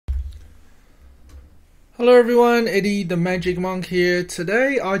Hello everyone, Eddie the Magic Monk here.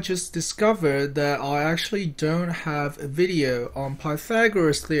 Today I just discovered that I actually don't have a video on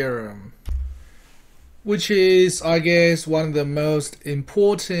Pythagoras theorem, which is, I guess, one of the most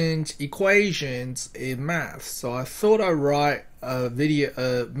important equations in math. So I thought I'd write a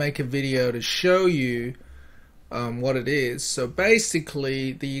video, make a video to show you what it is. So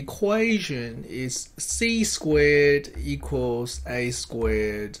basically the equation is c squared equals a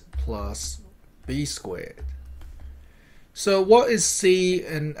squared plus b squared. So what is C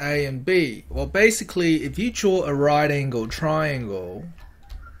and A and B? Well, basically, if you draw a right angle triangle,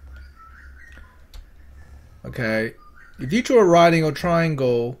 okay, if you draw a right angle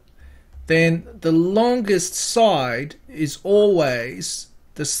triangle, then the longest side is always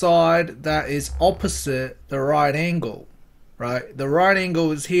the side that is opposite the right angle, right? The right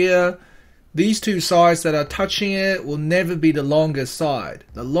angle is here. These two sides that are touching it will never be the longest side.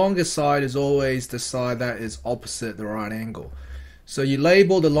 The longest side is always the side that is opposite the right angle. So you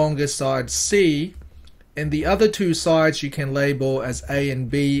label the longest side C, and the other two sides you can label as A and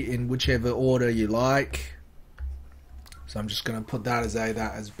B in whichever order you like. So I'm just going to put that as A,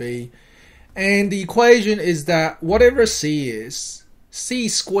 that as B. And the equation is that whatever C is, C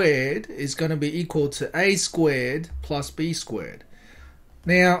squared is going to be equal to A squared plus B squared.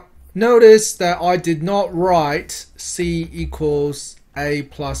 Now, notice that I did not write C equals A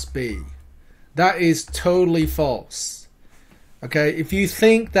plus B. That is totally false. Okay, if you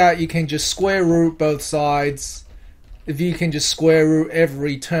think that you can just square root both sides, if you can just square root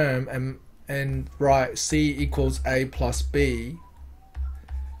every term and write C equals A plus B,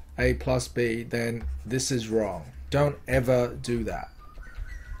 then this is wrong. Don't ever do that.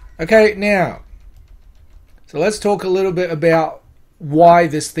 Okay, now, so let's talk a little bit about why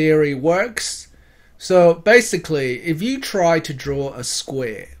this theory works. So basically, if you try to draw a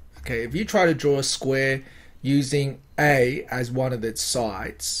square, okay, if you try to draw a square using A as one of its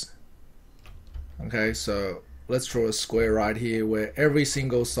sides, okay, so let's draw a square right here where every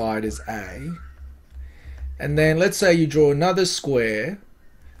single side is A, and then let's say you draw another square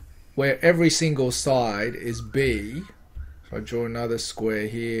where every single side is B. So I draw another square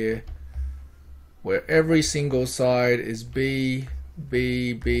here where every single side is B,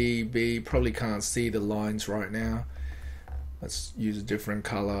 B, B, B. Probably can't see the lines right now. Let's use a different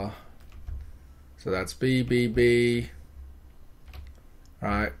color. So that's B, B, B.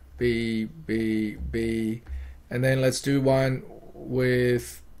 Right, B, B, B. And then let's do one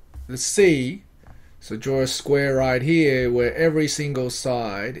with the C. So draw a square right here where every single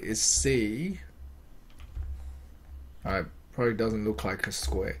side is C. Alright, probably doesn't look like a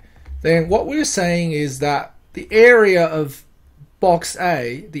square. Then what we're saying is that the area of box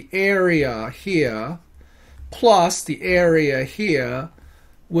A, the area here, plus the area here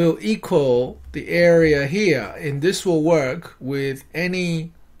will equal the area here, and this will work with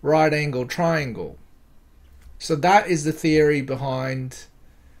any right angle triangle. So that is the theory behind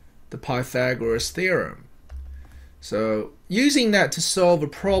the Pythagoras theorem. So using that to solve a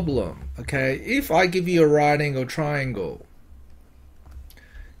problem, okay, if I give you a right angle triangle,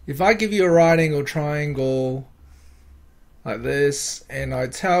 like this, and I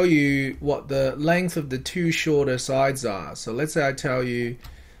tell you what the length of the two shorter sides are. So let's say I tell you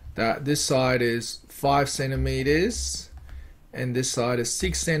that this side is 5 centimeters and this side is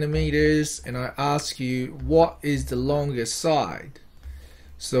 6 centimeters, and I ask you what is the longest side.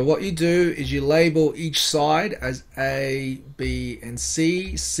 So what you do is you label each side as A, B, and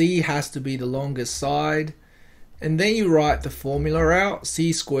C. C has to be the longest side. And then you write the formula out.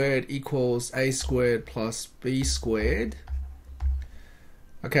 C squared equals A squared plus B squared.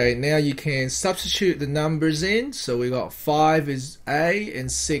 Okay, now you can substitute the numbers in. So we got 5 is A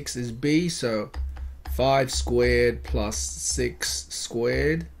and 6 is B. So 5 squared plus 6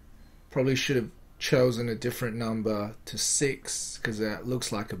 squared. Probably should have chosen a different number to 6 because that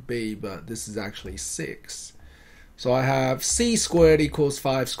looks like a B, but this is actually 6. So I have C squared equals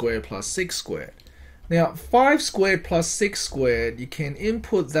 5 squared plus 6 squared. Now 5 squared plus 6 squared, you can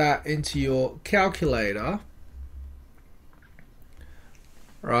input that into your calculator.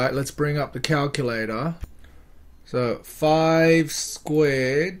 Right, let's bring up the calculator. So 5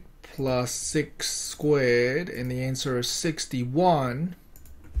 squared plus 6 squared, and the answer is 61.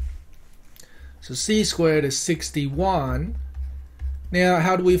 So C squared is 61. Now,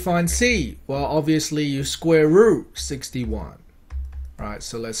 how do we find C? Well, obviously you square root 61. Right,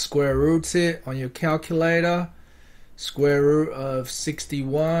 so let's square root it on your calculator. Square root of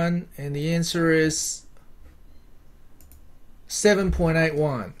 61, and the answer is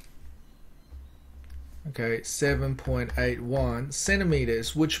 7.81. Okay, 7.81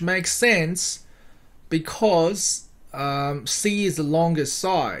 centimeters, which makes sense because C is the longest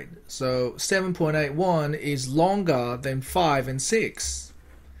side. So 7.81 is longer than 5 and 6.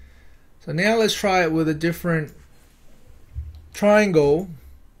 So now let's try it with a different triangle.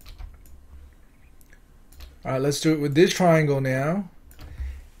 Alright, let's do it with this triangle now.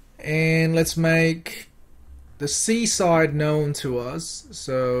 And let's make the C side known to us.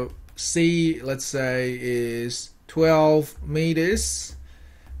 So C, let's say, is 12 meters.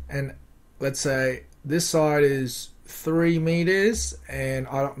 And let's say this side is 3 meters. And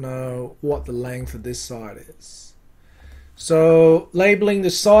I don't know what the length of this side is. So labeling the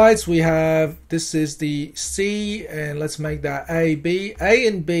sides, we have, this is the C, and let's make that A, B. A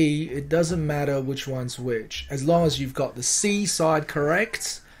and B, it doesn't matter which one's which. As long as you've got the C side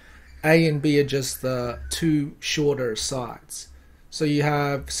correct, A and B are just the two shorter sides. So you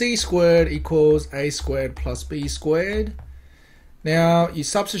have C squared equals A squared plus B squared. Now you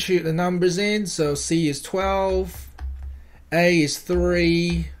substitute the numbers in, so C is 12, A is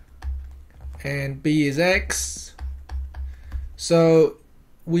 3, and B is X. So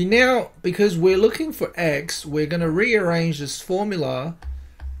we now, because we're looking for X, we're going to rearrange this formula.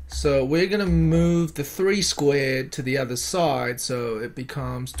 So we're going to move the 3 squared to the other side, so it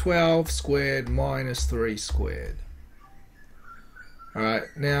becomes 12 squared minus 3 squared. Alright,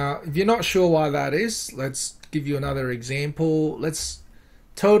 now if you're not sure why that is, let's give you another example. Let's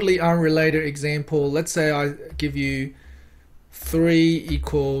totally unrelated example. Let's say I give you 3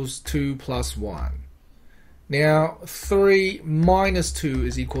 equals 2 plus 1. Now 3 minus 2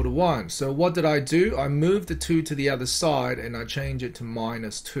 is equal to 1. So what did I do? I moved the 2 to the other side and I change it to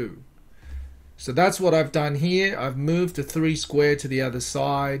minus 2. So that's what I've done here. I've moved the 3 squared to the other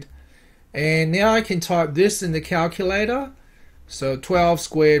side. And now I can type this in the calculator. So 12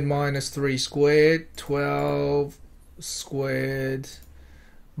 squared minus 3 squared. 12 squared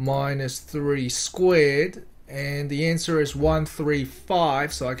minus 3 squared. And the answer is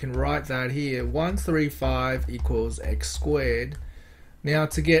 135, so I can write that here. 135 equals x squared. Now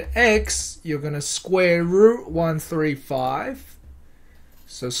to get x, you're going to square root 135.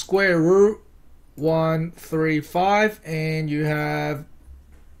 So square root 135, and you have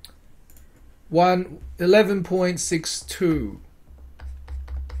 11.62.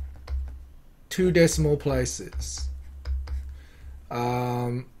 2 decimal places.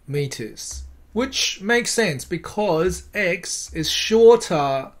 Meters. Which makes sense because x is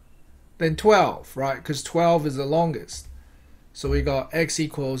shorter than 12, right? Because 12 is the longest. So we got x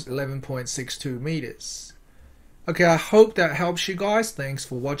equals 11.62 meters. Okay, I hope that helps you guys. Thanks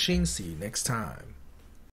for watching. See you next time.